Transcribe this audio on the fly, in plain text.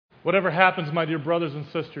Whatever happens, my dear brothers and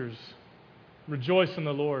sisters, rejoice in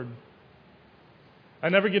the Lord. I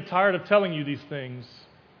never get tired of telling you these things,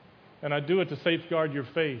 and I do it to safeguard your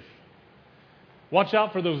faith. Watch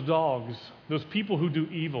out for those dogs, those people who do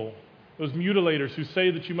evil, those mutilators who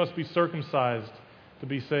say that you must be circumcised to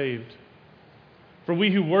be saved. For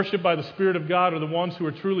we who worship by the Spirit of God are the ones who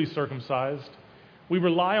are truly circumcised. We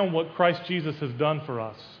rely on what Christ Jesus has done for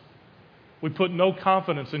us. We put no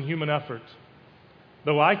confidence in human effort,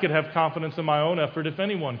 though I could have confidence in my own effort if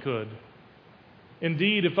anyone could.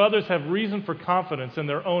 Indeed, if others have reason for confidence in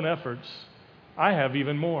their own efforts, I have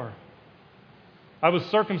even more. I was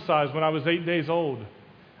circumcised when I was 8 days old.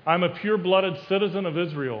 I'm a pure-blooded citizen of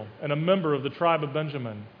Israel and a member of the tribe of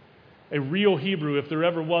Benjamin, a real Hebrew if there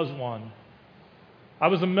ever was one. I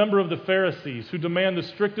was a member of the Pharisees who demand the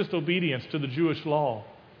strictest obedience to the Jewish law.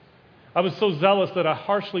 I was so zealous that I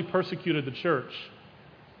harshly persecuted the church.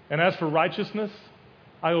 And as for righteousness,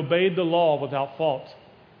 I obeyed the law without fault.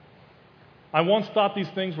 I once thought these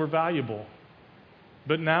things were valuable,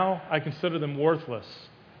 but now I consider them worthless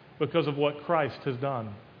because of what Christ has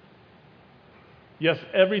done. Yes,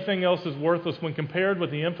 everything else is worthless when compared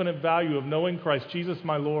with the infinite value of knowing Christ Jesus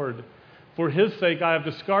my Lord. For His sake I have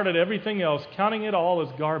discarded everything else, counting it all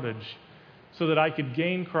as garbage, so that I could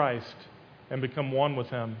gain Christ and become one with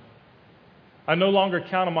Him. I no longer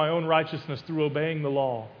count on my own righteousness through obeying the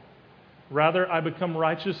law. Rather, I become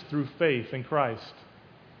righteous through faith in Christ.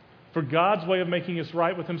 For God's way of making us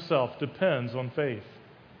right with Himself depends on faith.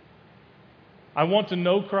 I want to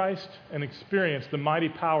know Christ and experience the mighty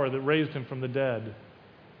power that raised Him from the dead.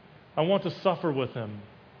 I want to suffer with Him,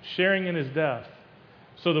 sharing in His death,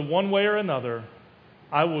 so that one way or another,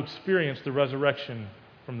 I will experience the resurrection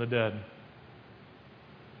from the dead.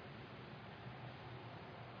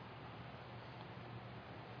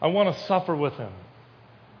 I want to suffer with Him,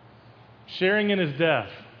 sharing in His death.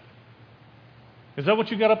 Is that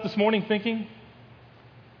what you got up this morning thinking?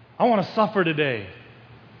 I want to suffer today.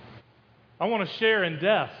 I want to share in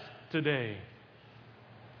death today.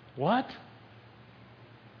 What?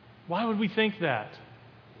 Why would we think that?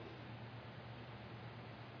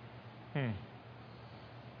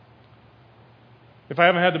 If I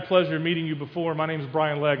haven't had the pleasure of meeting you before, my name is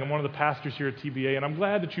Brian Legg. I'm one of the pastors here at TBA, and I'm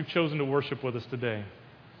glad that you've chosen to worship with us today.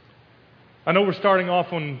 I know we're starting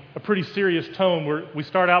off on a pretty serious tone. We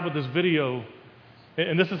start out with this video,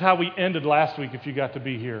 and this is how we ended last week if you got to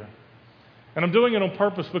be here. And I'm doing it on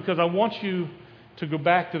purpose because I want you to go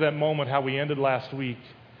back to that moment how we ended last week,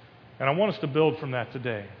 and I want us to build from that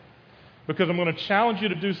today. Because I'm going to challenge you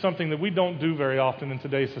to do something that we don't do very often in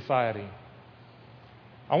today's society.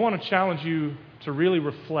 I want to challenge you to really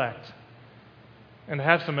reflect and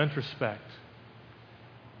have some introspect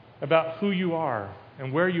about who you are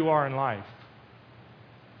and where you are in life.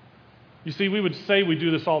 You see, we would say we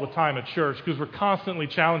do this all the time at church because we're constantly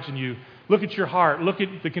challenging you. Look at your heart. Look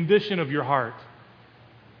at the condition of your heart.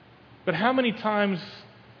 But how many times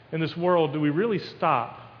in this world do we really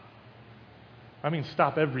stop? I mean,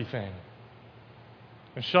 stop everything.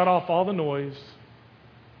 And shut off all the noise.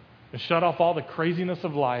 And shut off all the craziness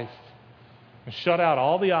of life. And shut out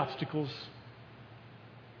all the obstacles.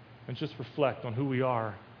 And just reflect on who we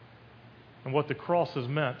are and what the cross has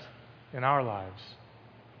meant in our lives.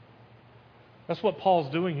 That's what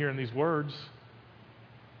Paul's doing here in these words.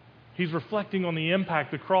 He's reflecting on the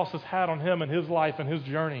impact the cross has had on him and his life and his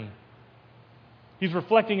journey. He's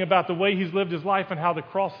reflecting about the way he's lived his life and how the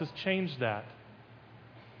cross has changed that.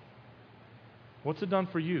 What's it done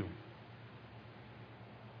for you?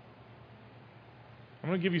 I'm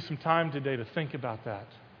going to give you some time today to think about that,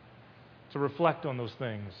 to reflect on those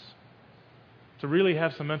things, to really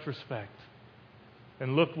have some introspect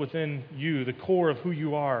and look within you, the core of who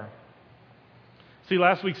you are. See,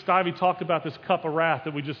 last week Stivey talked about this cup of wrath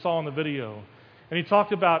that we just saw in the video. And he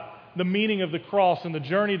talked about the meaning of the cross and the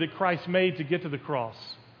journey that Christ made to get to the cross.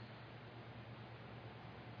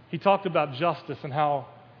 He talked about justice and how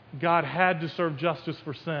God had to serve justice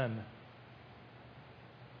for sin.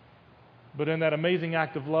 But in that amazing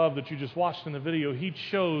act of love that you just watched in the video, He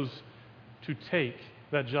chose to take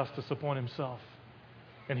that justice upon Himself.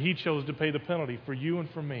 And He chose to pay the penalty for you and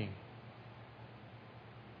for me.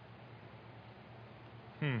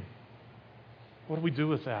 What do we do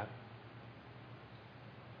with that?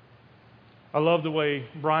 I love the way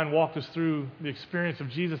Brian walked us through the experience of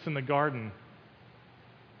Jesus in the garden.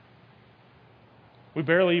 We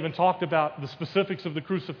barely even talked about the specifics of the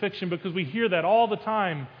crucifixion because we hear that all the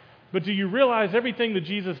time. But do you realize everything that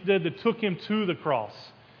Jesus did that took Him to the cross?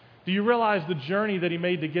 Do you realize the journey that He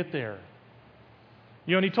made to get there?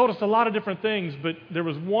 You know, and He told us a lot of different things, but there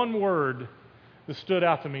was one word that stood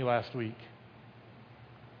out to me last week.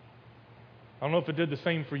 I don't know if it did the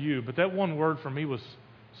same for you, but that one word for me was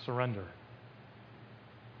surrender.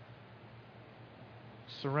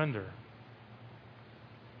 Surrender.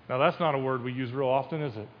 Now, that's not a word we use real often,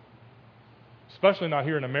 is it? Especially not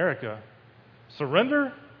here in America.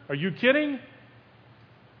 Surrender? Are you kidding?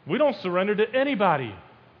 We don't surrender to anybody.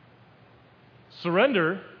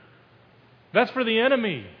 Surrender, that's for the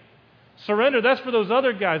enemy. Surrender, that's for those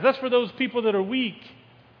other guys. That's for those people that are weak.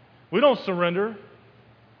 We don't surrender.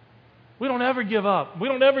 We don't ever give up. We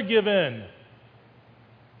don't ever give in.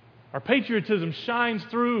 Our patriotism shines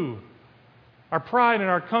through our pride in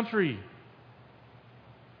our country.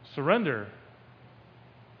 Surrender?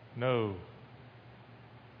 No.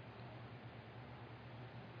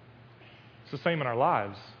 It's the same in our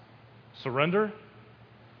lives. Surrender?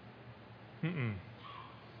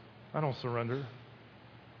 I don't surrender.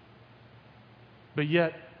 But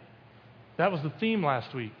yet, that was the theme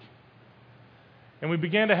last week. And we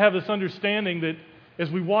began to have this understanding that as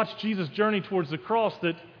we watch Jesus' journey towards the cross,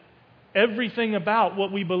 that everything about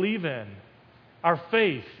what we believe in, our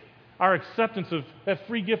faith, our acceptance of that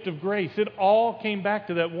free gift of grace, it all came back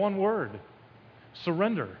to that one word,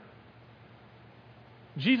 surrender.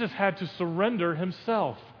 Jesus had to surrender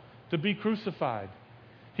himself to be crucified.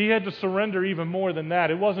 He had to surrender even more than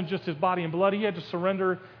that. It wasn't just his body and blood. He had to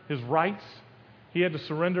surrender his rights. He had to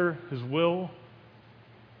surrender his will.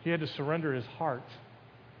 He had to surrender his heart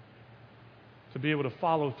to be able to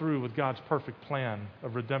follow through with God's perfect plan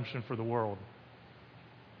of redemption for the world.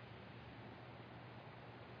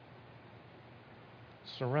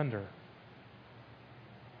 Surrender.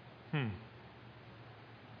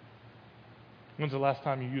 When's the last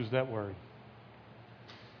time you used that word?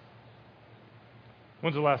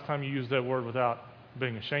 When's the last time you used that word without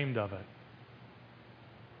being ashamed of it?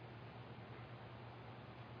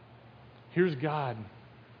 Here's God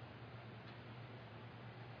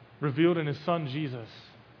revealed in his Son Jesus,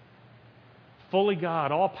 fully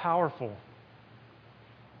God, all powerful,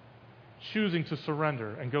 choosing to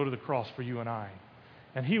surrender and go to the cross for you and I.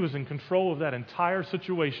 And he was in control of that entire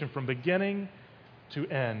situation from beginning to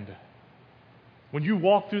end. When you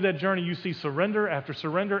walk through that journey, you see surrender after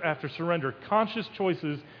surrender after surrender, conscious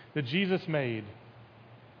choices that Jesus made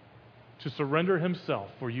to surrender himself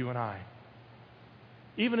for you and I.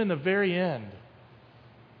 Even in the very end,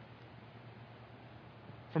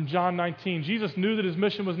 from John 19, Jesus knew that his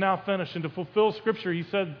mission was now finished, and to fulfill Scripture, he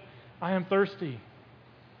said, I am thirsty.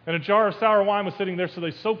 And a jar of sour wine was sitting there, so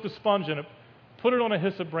they soaked the sponge in it, put it on a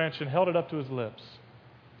hyssop branch, and held it up to his lips.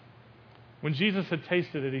 When Jesus had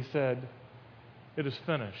tasted it, he said, it is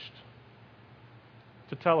finished.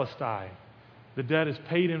 Tetelestai, the debt is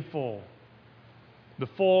paid in full. The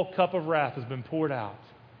full cup of wrath has been poured out.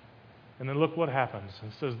 And then look what happens.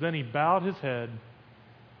 It says, then he bowed his head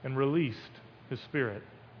and released his spirit.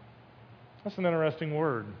 That's an interesting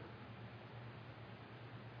word.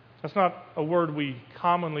 That's not a word we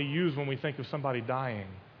commonly use when we think of somebody dying,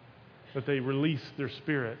 that they release their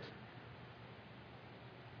spirit.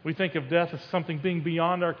 We think of death as something being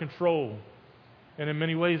beyond our control, and in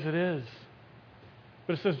many ways it is.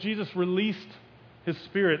 But it says Jesus released his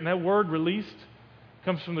spirit, and that word released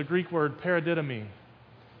comes from the Greek word paradidomi,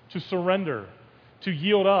 to surrender, to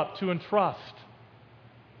yield up, to entrust.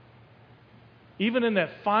 Even in that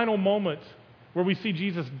final moment where we see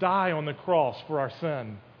Jesus die on the cross for our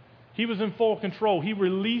sin, he was in full control. He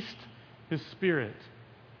released his spirit.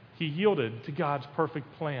 He yielded to God's perfect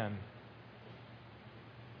plan.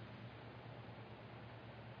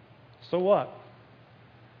 So what?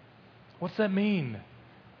 What's that mean?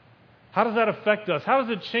 How does that affect us? How does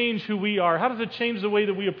it change who we are? How does it change the way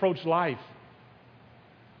that we approach life?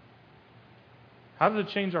 How does it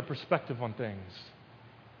change our perspective on things?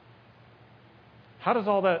 How does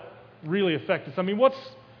all that really affect us? I mean, what's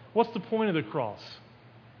the point of the cross?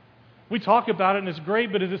 We talk about it and it's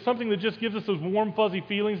great, but is it something that just gives us those warm, fuzzy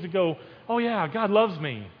feelings to go, oh yeah, God loves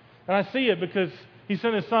me. And I see it because he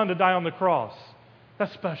sent his son to die on the cross.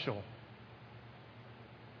 That's special.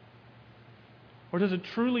 Or does it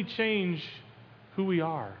truly change who we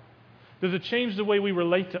are? Does it change the way we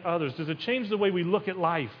relate to others? Does it change the way we look at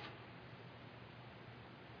life?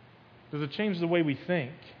 Does it change the way we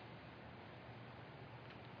think?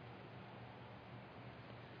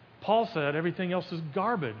 Paul said everything else is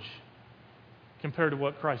garbage compared to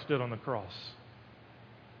what Christ did on the cross.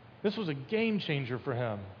 This was a game changer for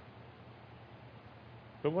him.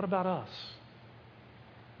 But what about us?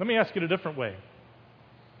 Let me ask it a different way.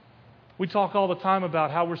 We talk all the time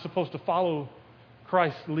about how we're supposed to follow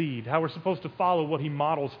Christ's lead, how we're supposed to follow what he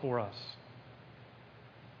models for us.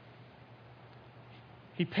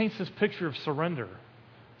 He paints this picture of surrender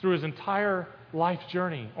through his entire life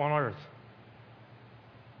journey on earth.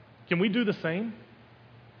 Can we do the same?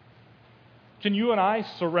 Can you and I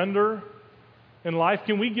surrender in life?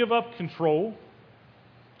 Can we give up control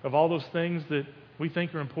of all those things that we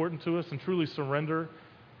think are important to us and truly surrender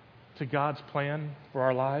to God's plan for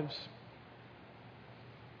our lives?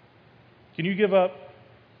 Can you give up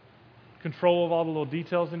control of all the little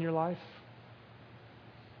details in your life?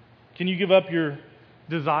 Can you give up your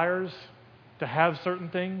desires to have certain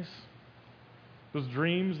things? Those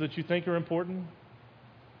dreams that you think are important?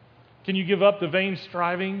 Can you give up the vain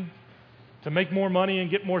striving to make more money and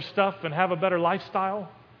get more stuff and have a better lifestyle?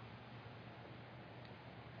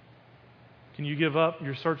 Can you give up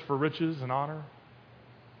your search for riches and honor,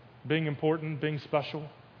 being important, being special?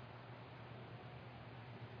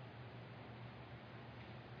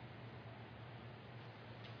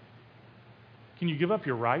 Can you give up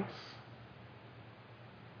your rights?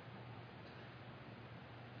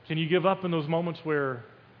 Can you give up in those moments where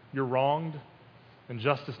you're wronged and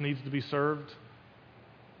justice needs to be served?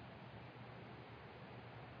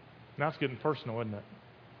 Now it's getting personal, isn't it?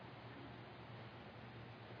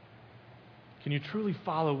 Can you truly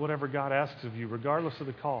follow whatever God asks of you, regardless of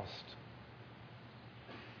the cost?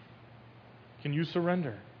 Can you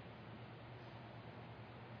surrender?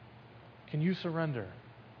 Can you surrender?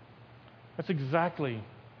 That's exactly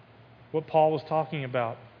what Paul was talking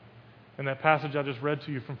about in that passage I just read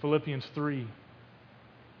to you from Philippians 3.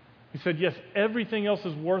 He said, yes, everything else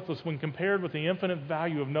is worthless when compared with the infinite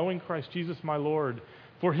value of knowing Christ Jesus my Lord.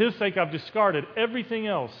 For His sake I've discarded everything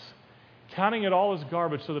else, counting it all as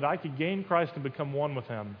garbage so that I could gain Christ and become one with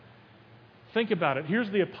Him. Think about it. Here's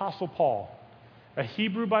the Apostle Paul, a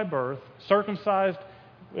Hebrew by birth, circumcised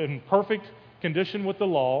in perfect condition with the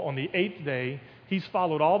law on the 8th day. He's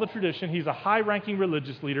followed all the tradition. He's a high-ranking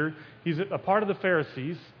religious leader. He's a part of the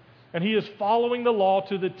Pharisees. And he is following the law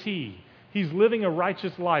to the T. He's living a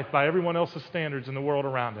righteous life by everyone else's standards in the world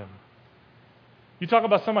around him. You talk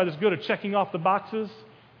about somebody that's good at checking off the boxes.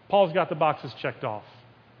 Paul's got the boxes checked off.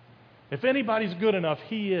 If anybody's good enough,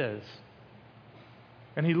 he is.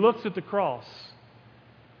 And he looks at the cross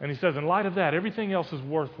and he says, in light of that, everything else is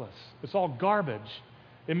worthless. It's all garbage.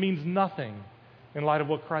 It means nothing in light of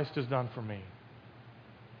what Christ has done for me.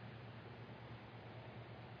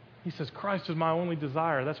 He says, Christ is my only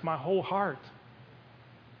desire. That's my whole heart.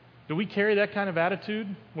 Do we carry that kind of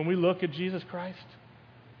attitude when we look at Jesus Christ?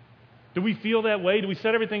 Do we feel that way? Do we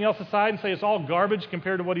set everything else aside and say it's all garbage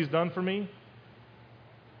compared to what He's done for me?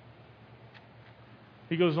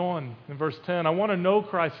 He goes on in verse 10, I want to know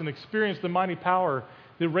Christ and experience the mighty power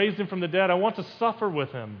that raised Him from the dead. I want to suffer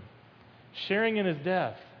with Him, sharing in His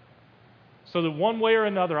death, so that one way or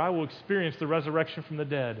another I will experience the resurrection from the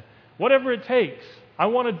dead. Whatever it takes, I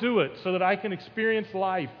want to do it so that I can experience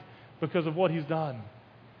life because of what He's done.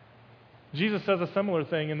 Jesus says a similar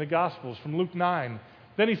thing in the Gospels from Luke 9.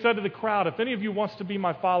 Then He said to the crowd, if any of you wants to be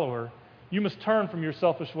my follower, you must turn from your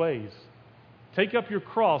selfish ways. Take up your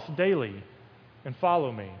cross daily and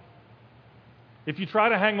follow me. If you try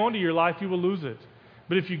to hang on to your life, you will lose it.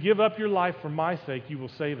 But if you give up your life for my sake, you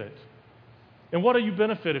will save it. And what do you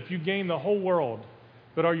benefit if you gain the whole world,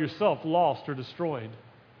 but are yourself lost or destroyed?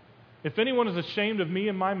 If anyone is ashamed of me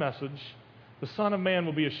and my message, the Son of Man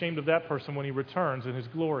will be ashamed of that person when He returns in His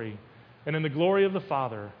glory and in the glory of the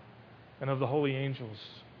Father and of the holy angels.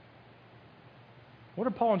 What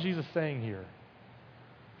are Paul and Jesus saying here?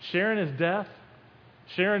 Sharing His death,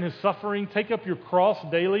 sharing His suffering, take up your cross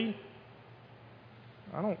daily.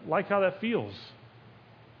 I don't like how that feels.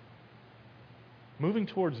 Moving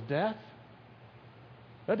towards death?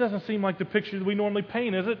 That doesn't seem like the picture that we normally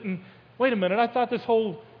paint, is it? And wait a minute, I thought this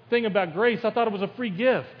whole thing about grace, I thought it was a free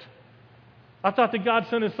gift. I thought that God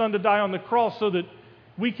sent His Son to die on the cross so that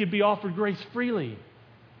we could be offered grace freely.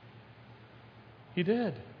 He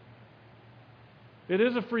did. It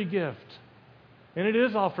is a free gift, and it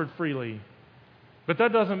is offered freely. But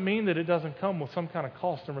that doesn't mean that it doesn't come with some kind of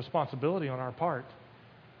cost and responsibility on our part.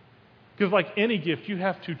 Because like any gift, you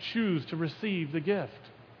have to choose to receive the gift.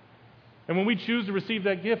 And when we choose to receive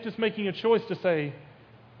that gift, it's making a choice to say,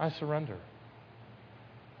 I surrender.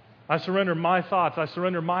 I surrender my thoughts. I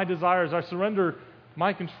surrender my desires. I surrender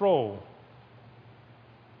my control.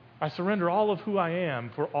 I surrender all of who I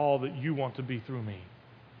am for all that you want to be through me.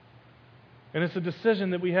 And it's a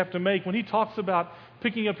decision that we have to make. When he talks about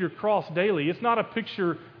picking up your cross daily, it's not a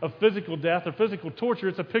picture of physical death or physical torture.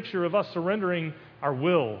 It's a picture of us surrendering our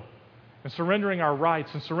will and surrendering our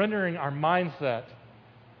rights and surrendering our mindset.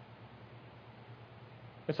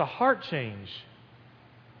 It's a heart change.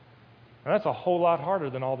 And that's a whole lot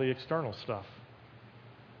harder than all the external stuff.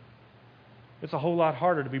 It's a whole lot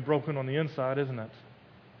harder to be broken on the inside, isn't it?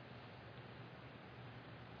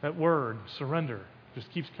 That word, surrender,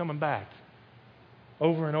 just keeps coming back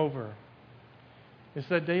over and over. It's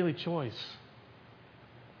that daily choice.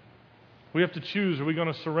 We have to choose, are we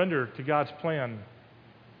going to surrender to God's plan?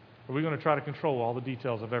 Or are we going to try to control all the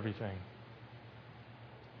details of everything?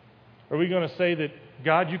 Are we going to say that,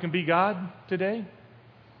 God, you can be God today?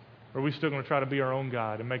 Or are we still going to try to be our own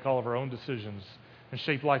God and make all of our own decisions and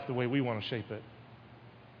shape life the way we want to shape it?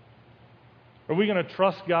 Are we going to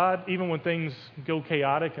trust God even when things go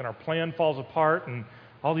chaotic and our plan falls apart and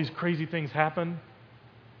all these crazy things happen?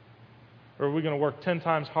 Or are we going to work 10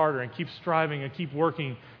 times harder and keep striving and keep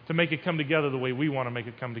working to make it come together the way we want to make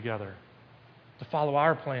it come together? To follow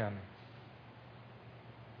our plan?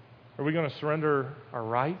 Are we going to surrender our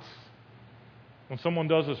rights when someone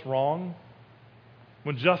does us wrong?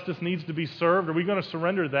 When justice needs to be served, are we going to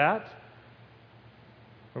surrender that?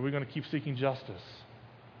 Or are we going to keep seeking justice?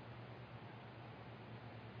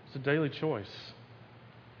 It's a daily choice.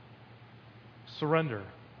 Surrender.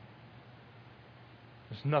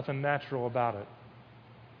 There's nothing natural about it.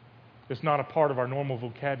 It's not a part of our normal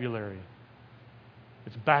vocabulary.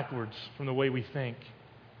 It's backwards from the way we think.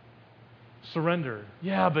 Surrender.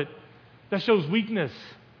 Yeah, but that shows weakness.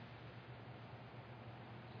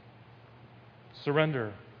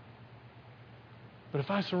 Surrender. But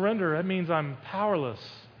if I surrender, that means I'm powerless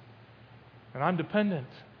and I'm dependent.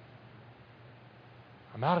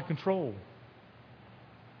 I'm out of control.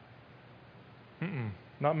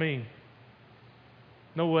 Not me.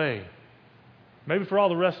 No way. Maybe for all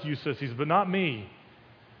the rest of you sissies, but not me.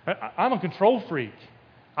 I'm a control freak.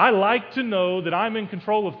 I like to know that I'm in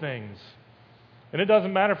control of things. And it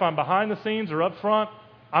doesn't matter if I'm behind the scenes or up front,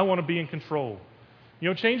 I want to be in control. You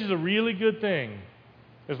know, change is a really good thing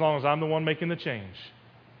as long as I'm the one making the change.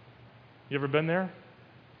 You ever been there?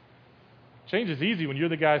 Change is easy when you're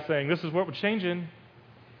the guy saying, this is what we're changing.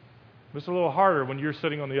 It's a little harder when you're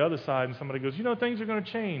sitting on the other side and somebody goes, you know, things are going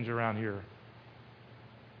to change around here.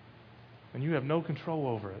 And you have no control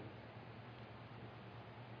over it.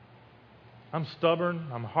 I'm stubborn.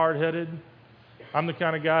 I'm hard-headed. I'm the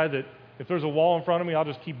kind of guy that if there's a wall in front of me, I'll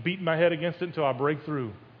just keep beating my head against it until I break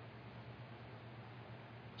through.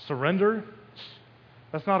 Surrender?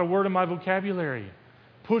 That's not a word in my vocabulary.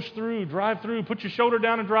 Push through, drive through, put your shoulder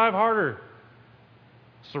down and drive harder.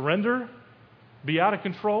 Surrender? Be out of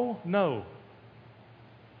control? No.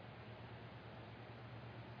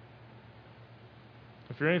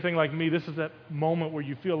 If you're anything like me, this is that moment where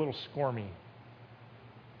you feel a little squirmy.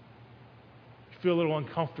 You feel a little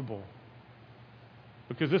uncomfortable.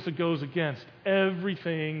 Because this goes against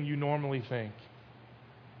everything you normally think.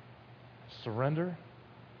 Surrender?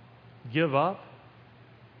 Give up?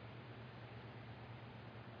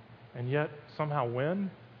 And yet somehow win?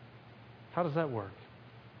 How does that work?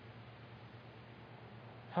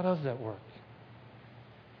 How does that work?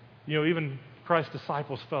 You know, even Christ's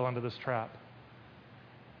disciples fell into this trap.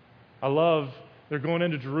 I love, they're going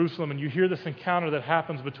into Jerusalem, and you hear this encounter that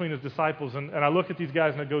happens between his disciples, and I look at these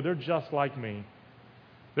guys and I go, they're just like me.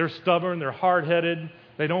 They're stubborn, they're hard-headed,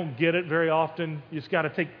 they don't get it very often. You just got to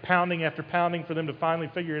take pounding after pounding for them to finally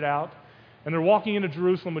figure it out. And they're walking into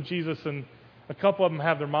Jerusalem with Jesus, and a couple of them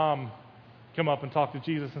have their mom come up and talk to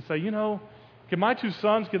Jesus and say, you know, could my two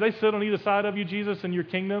sons, could they sit on either side of you, Jesus, in your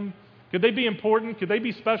kingdom? Could they be important? Could they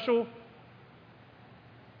be special?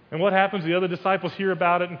 And what happens? The other disciples hear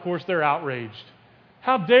about it, and of course they're outraged.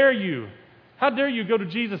 How dare you? How dare you go to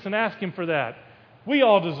Jesus and ask him for that? We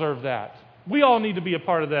all deserve that. We all need to be a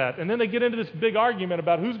part of that. And then they get into this big argument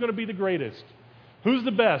about who's going to be the greatest, who's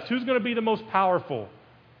the best, who's going to be the most powerful,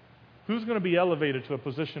 who's going to be elevated to a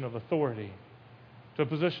position of authority, to a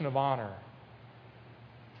position of honor.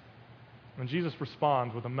 And Jesus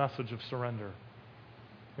responds with a message of surrender.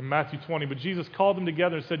 In Matthew 20, but Jesus called them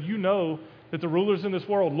together and said, you know that the rulers in this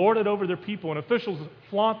world lord it over their people, and officials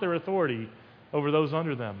flaunt their authority over those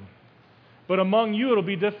under them. But among you it'll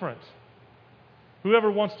be different.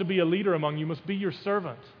 Whoever wants to be a leader among you must be your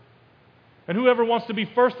servant. And whoever wants to be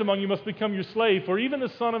first among you must become your slave. For even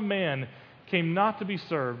the Son of Man came not to be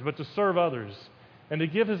served, but to serve others, and to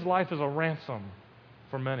give his life as a ransom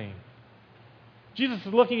for many. Jesus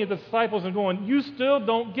is looking at the disciples and going, you still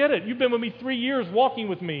don't get it. You've been with me 3 years, walking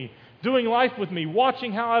with me, doing life with me,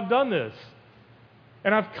 watching how I've done this.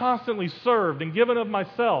 And I've constantly served and given of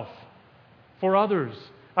myself for others.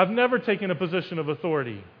 I've never taken a position of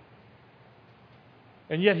authority.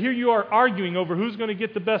 And yet here you are arguing over who's going to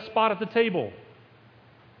get the best spot at the table.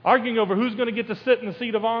 Arguing over who's going to get to sit in the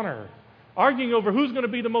seat of honor. Arguing over who's going to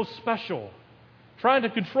be the most special. Trying to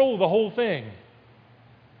control the whole thing.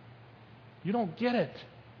 You don't get it.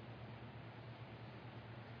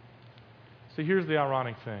 See, here's the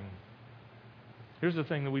ironic thing. Here's the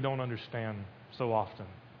thing that we don't understand so often.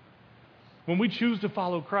 When we choose to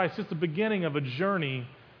follow Christ, it's the beginning of a journey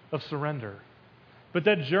of surrender. But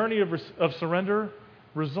that journey of surrender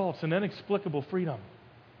results in inexplicable freedom.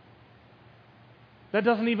 That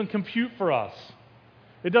doesn't even compute for us.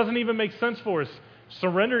 It doesn't even make sense for us.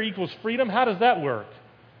 Surrender equals freedom? How does that work?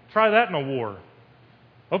 Try that in a war.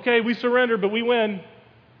 Okay, we surrender, but we win.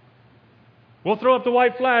 We'll throw up the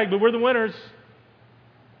white flag, but we're the winners.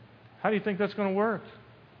 How do you think that's going to work?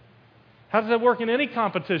 How does that work in any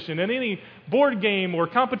competition, in any board game or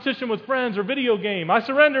competition with friends or video game? I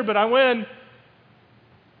surrender, but I win.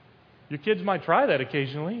 Your kids might try that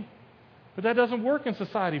occasionally, but that doesn't work in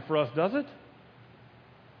society for us, does it?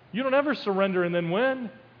 You don't ever surrender and then win.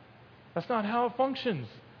 That's not how it functions.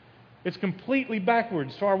 It's completely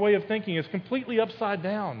backwards to our way of thinking. It's completely upside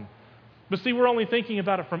down. But see, we're only thinking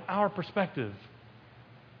about it from our perspective.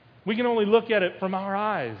 We can only look at it from our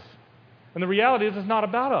eyes. And the reality is, it's not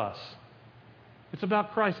about us. It's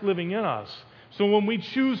about Christ living in us. So when we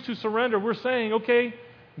choose to surrender, we're saying, okay,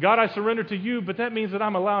 God, I surrender to you, but that means that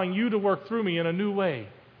I'm allowing you to work through me in a new way.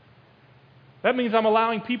 That means I'm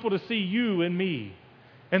allowing people to see you in me.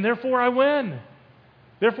 And therefore I win.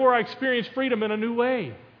 Therefore I experience freedom in a new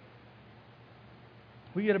way.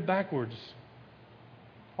 We get it backwards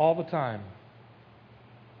all the time.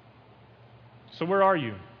 So where are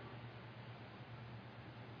you?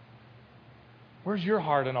 Where's your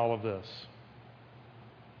heart in all of this?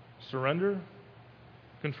 Surrender,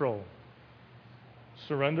 control.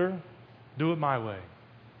 Surrender, do it my way.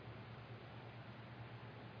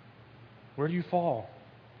 Where do you fall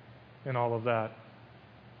in all of that?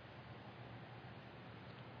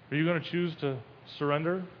 Are you going to choose to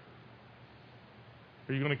surrender?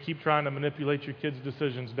 Are you going to keep trying to manipulate your kids'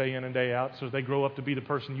 decisions day in and day out so they grow up to be the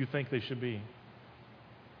person you think they should be?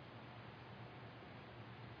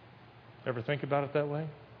 Ever think about it that way?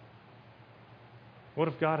 What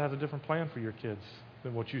if God has a different plan for your kids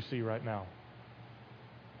than what you see right now?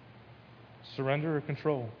 Surrender or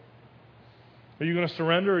control? Are you going to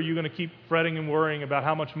surrender, or are you going to keep fretting and worrying about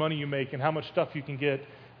how much money you make and how much stuff you can get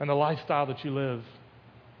and the lifestyle that you live?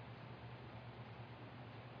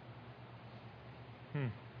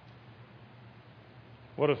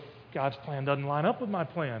 What if God's plan doesn't line up with my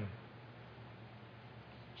plan?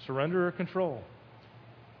 Surrender or control?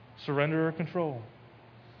 Surrender or control?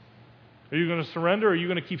 Are you going to surrender, or are you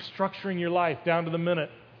going to keep structuring your life down to the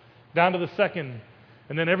minute, down to the second,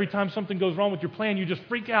 and then every time something goes wrong with your plan, you just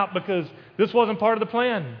freak out because this wasn't part of the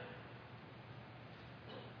plan?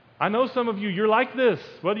 I know some of you, you're like this,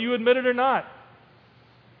 whether you admit it or not.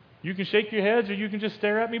 You can shake your heads or you can just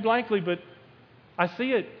stare at me blankly, but I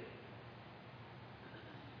see it.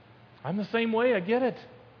 I'm the same way, I get it.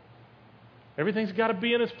 Everything's got to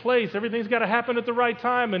be in its place. Everything's got to happen at the right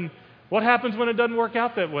time. And what happens when it doesn't work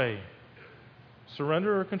out that way?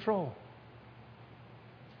 Surrender or control?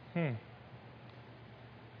 Or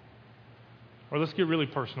let's get really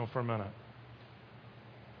personal for a minute.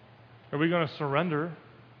 Are we going to surrender,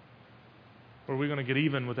 or are we going to get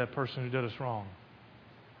even with that person who did us wrong?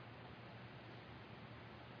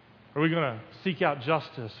 Are we going to seek out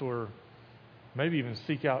justice, or maybe even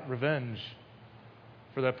seek out revenge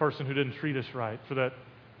for that person who didn't treat us right, for that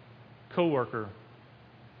coworker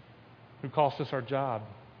who cost us our job,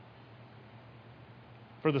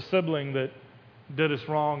 for the sibling that did us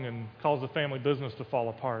wrong and caused the family business to fall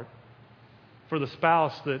apart, for the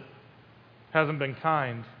spouse that hasn't been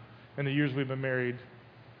kind in the years we've been married,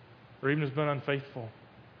 or even has been unfaithful,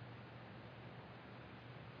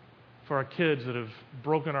 for our kids that have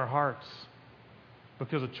broken our hearts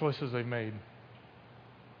because of choices they've made,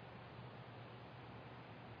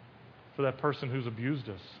 for that person who's abused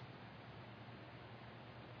us.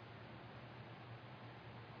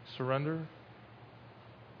 Surrender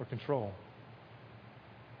or control?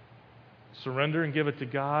 Surrender and give it to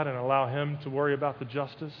God and allow Him to worry about the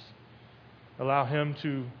justice. Allow Him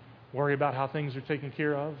to worry about how things are taken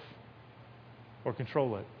care of. Or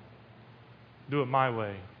control it. Do it my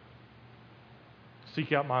way.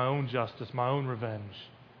 Seek out my own justice, my own revenge.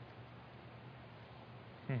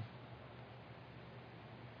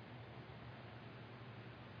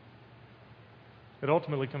 It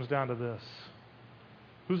ultimately comes down to this.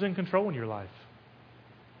 Who's in control in your life?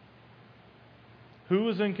 Who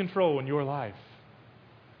is in control in your life?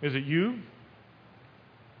 Is it you?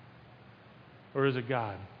 Or is it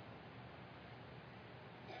God?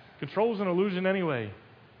 Control is an illusion anyway.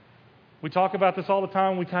 We talk about this all the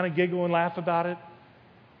time. We kind of giggle and laugh about it.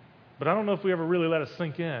 But I don't know if we ever really let it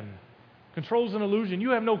sink in. Control is an illusion.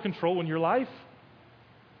 You have no control in your life.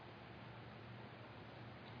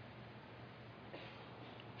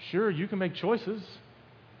 Sure, you can make choices,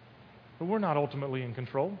 but we're not ultimately in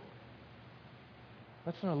control.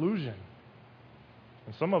 That's an illusion.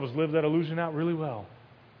 And some of us live that illusion out really well.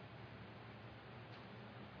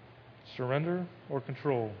 Surrender or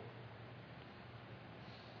control?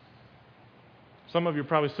 Some of you are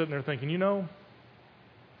probably sitting there thinking,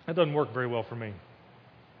 that doesn't work very well for me.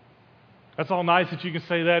 That's all nice that you can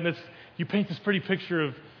say that, and you paint this pretty picture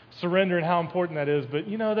of surrender and how important that is, but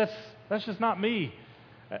that's just not me.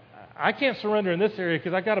 I can't surrender in this area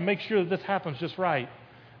because I got to make sure that this happens just right.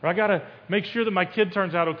 Or I got to make sure that my kid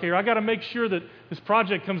turns out okay. Or I got to make sure that this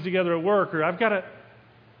project comes together at work. Or I've got to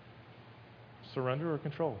surrender or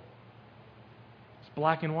control. It's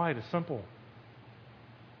black and white. It's simple.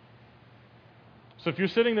 So if you're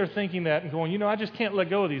sitting there thinking that and going, I just can't let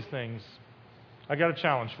go of these things, I got a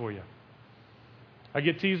challenge for you. I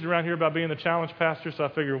get teased around here about being the challenge pastor, so I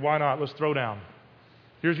figure, why not? Let's throw down.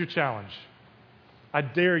 Here's your challenge. I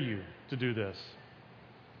dare you to do this.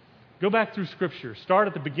 Go back through Scripture. Start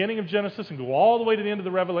at the beginning of Genesis and go all the way to the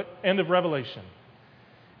end of Revelation.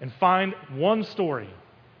 And find one story.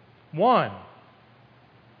 One.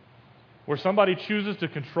 Where somebody chooses to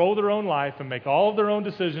control their own life and make all of their own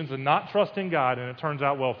decisions and not trust in God, and it turns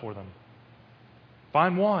out well for them.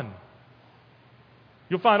 Find one.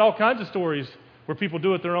 You'll find all kinds of stories where people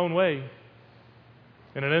do it their own way,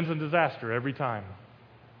 and it ends in disaster every time.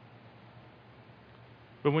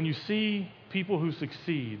 But when you see people who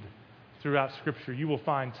succeed throughout Scripture, you will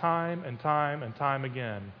find time and time and time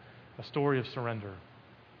again a story of surrender.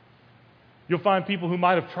 You'll find people who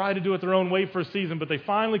might have tried to do it their own way for a season, but they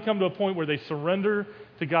finally come to a point where they surrender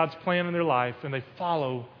to God's plan in their life and they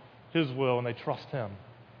follow His will and they trust Him.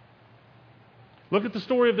 Look at the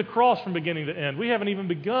story of the cross from beginning to end. We haven't even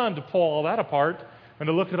begun to pull all that apart and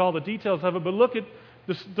to look at all the details of it, but look at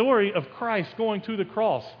the story of Christ going to the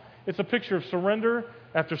cross. It's a picture of surrender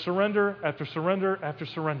after surrender after surrender after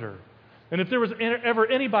surrender. And if there was ever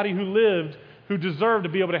anybody who lived who deserved to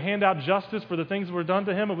be able to hand out justice for the things that were done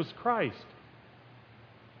to Him, it was Christ.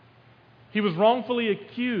 He was wrongfully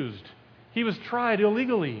accused. He was tried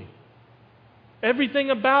illegally. Everything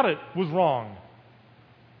about it was wrong.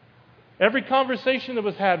 Every conversation that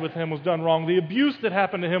was had with Him was done wrong. The abuse that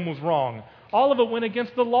happened to Him was wrong. All of it went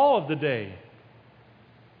against the law of the day.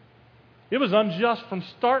 It was unjust from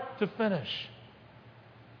start to finish.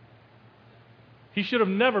 He should have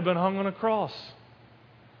never been hung on a cross.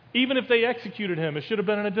 Even if they executed Him, it should have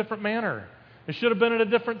been in a different manner. It should have been at a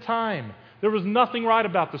different time. There was nothing right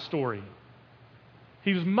about the story.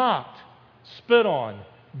 He was mocked, spit on,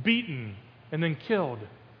 beaten, and then killed.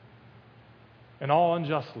 And all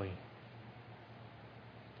unjustly.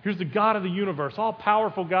 Here's the God of the universe,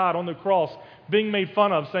 all-powerful God on the cross, being made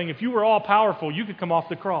fun of, saying, if you were all-powerful, you could come off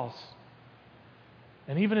the cross.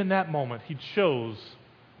 And even in that moment, He chose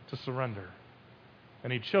to surrender.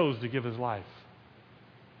 And He chose to give His life.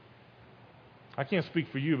 I can't speak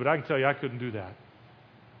for you, but I can tell you I couldn't do that.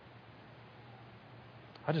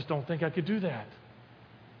 I just don't think I could do that.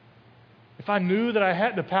 If I knew that I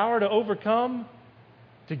had the power to overcome,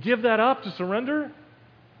 to give that up, to surrender,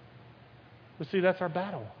 but see, that's our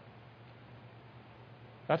battle.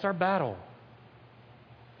 That's our battle.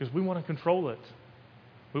 Because we want to control it.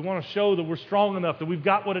 We want to show that we're strong enough, that we've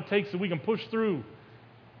got what it takes, that we can push through.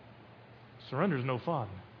 Surrender is no fun.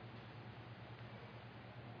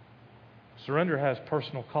 Surrender has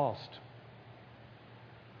personal cost.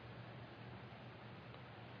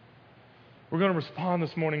 We're going to respond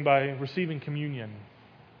this morning by receiving communion.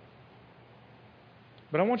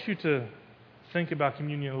 But I want you to think about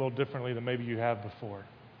communion a little differently than maybe you have before.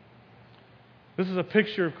 This is a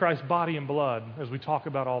picture of Christ's body and blood, as we talk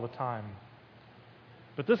about all the time.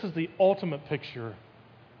 But this is the ultimate picture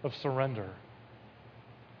of surrender.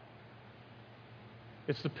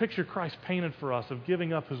 It's the picture Christ painted for us of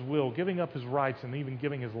giving up His will, giving up His rights, and even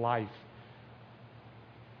giving His life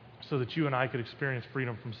so that you and I could experience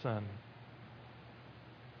freedom from sin.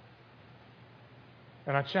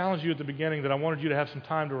 And I challenged you at the beginning that I wanted you to have some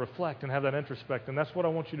time to reflect and have that introspect, and that's what I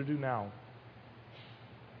want you to do now.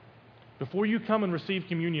 Before you come and receive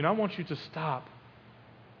communion, I want you to stop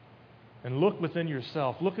and look within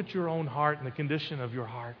yourself. Look at your own heart and the condition of your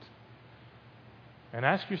heart. And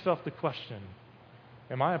ask yourself the question,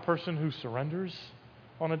 am I a person who surrenders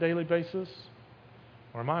on a daily basis?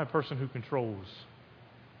 Or am I a person who controls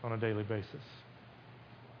on a daily basis?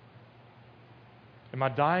 Am I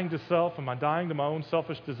dying to self? Am I dying to my own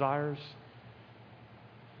selfish desires?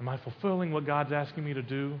 Am I fulfilling what God's asking me to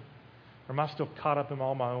do? Or am I still caught up in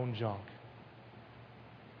all my own junk?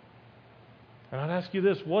 And I'd ask you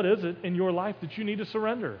this, what is it in your life that you need to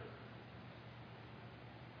surrender?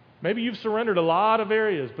 Maybe you've surrendered a lot of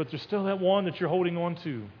areas, but there's still that one that you're holding on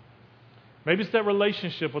to. Maybe it's that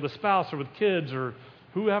relationship with a spouse or with kids or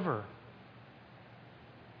whoever.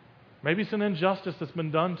 Maybe it's an injustice that's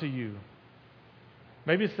been done to you.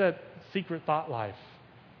 Maybe it's that secret thought life.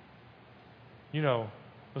 You know,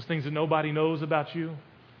 those things that nobody knows about you,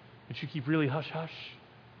 that you keep really hush-hush.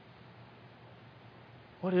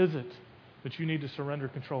 What is it that you need to surrender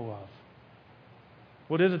control of?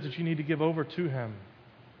 What is it that you need to give over to Him?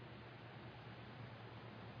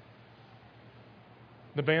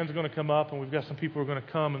 The band's going to come up, and we've got some people who are going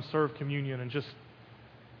to come and serve communion. And just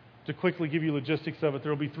to quickly give you logistics of it,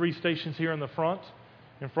 there will be 3 stations here in the front.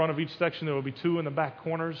 In front of each section, there will be 2 in the back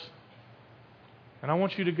corners. And I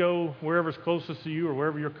want you to go wherever's closest to you or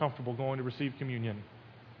wherever you're comfortable going to receive communion.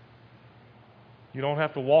 You don't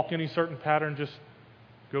have to walk any certain pattern, just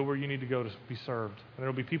go where you need to go to be served. And there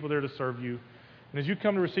will be people there to serve you. And as you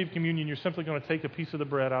come to receive communion, you're simply going to take a piece of the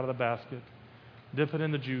bread out of the basket, dip it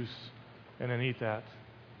in the juice, and then eat that.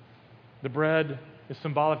 The bread is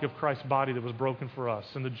symbolic of Christ's body that was broken for us,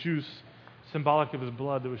 and the juice symbolic of His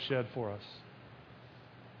blood that was shed for us.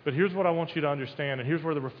 But here's what I want you to understand, and here's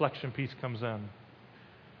where the reflection piece comes in.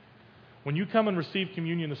 When you come and receive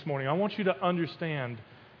communion this morning, I want you to understand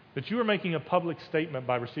that you are making a public statement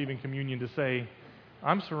by receiving communion to say,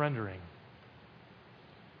 I'm surrendering.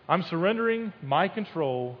 I'm surrendering my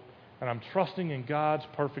control, and I'm trusting in God's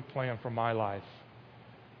perfect plan for my life.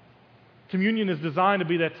 Communion is designed to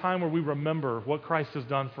be that time where we remember what Christ has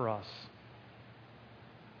done for us.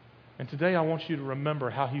 And today I want you to remember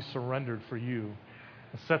how He surrendered for you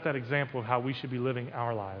and set that example of how we should be living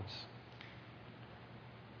our lives.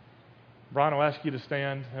 Brian will ask you to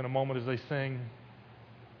stand in a moment as they sing,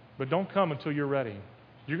 but don't come until you're ready.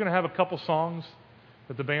 You're going to have a couple songs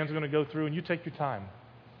that the band's going to go through, and you take your time.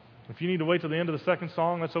 If you need to wait till the end of the second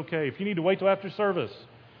song, that's okay. If you need to wait till after service,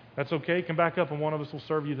 that's okay. Come back up and one of us will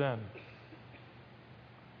serve you then.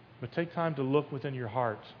 But take time to look within your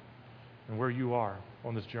heart and where you are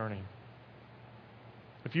on this journey.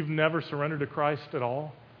 If you've never surrendered to Christ at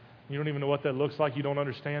all, you don't even know what that looks like, you don't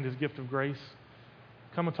understand His gift of grace,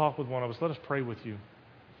 come and talk with one of us. Let us pray with you.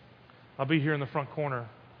 I'll be here in the front corner,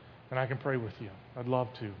 and I can pray with you. I'd love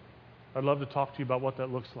to. I'd love to talk to you about what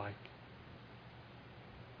that looks like.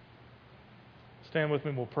 Stand with me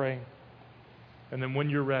and we'll pray. And then when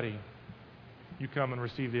you're ready, you come and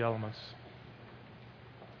receive the elements.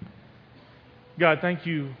 God, thank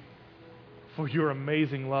you for your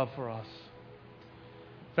amazing love for us.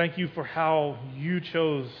 Thank you for how you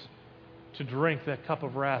chose to drink that cup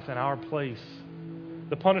of wrath in our place.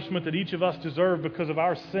 The punishment that each of us deserve because of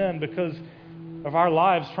our sin, because of our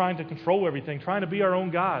lives trying to control everything, trying to be our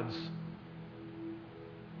own gods.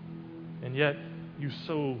 And yet, you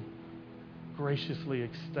so graciously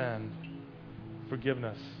extend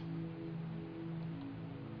forgiveness.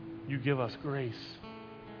 You give us grace.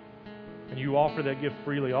 And you offer that gift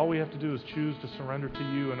freely. All we have to do is choose to surrender to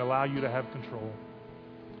you and allow you to have control.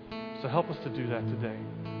 So help us to do that today.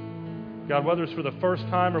 God, whether it's for the first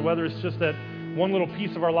time or whether it's just that one little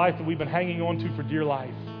piece of our life that we've been hanging on to for dear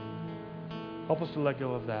life, help us to let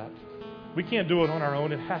go of that. We can't do it on our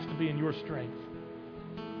own. It has to be in your strength.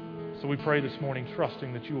 So we pray this morning,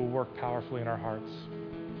 trusting that you will work powerfully in our hearts.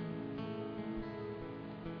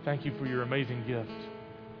 Thank you for your amazing gift.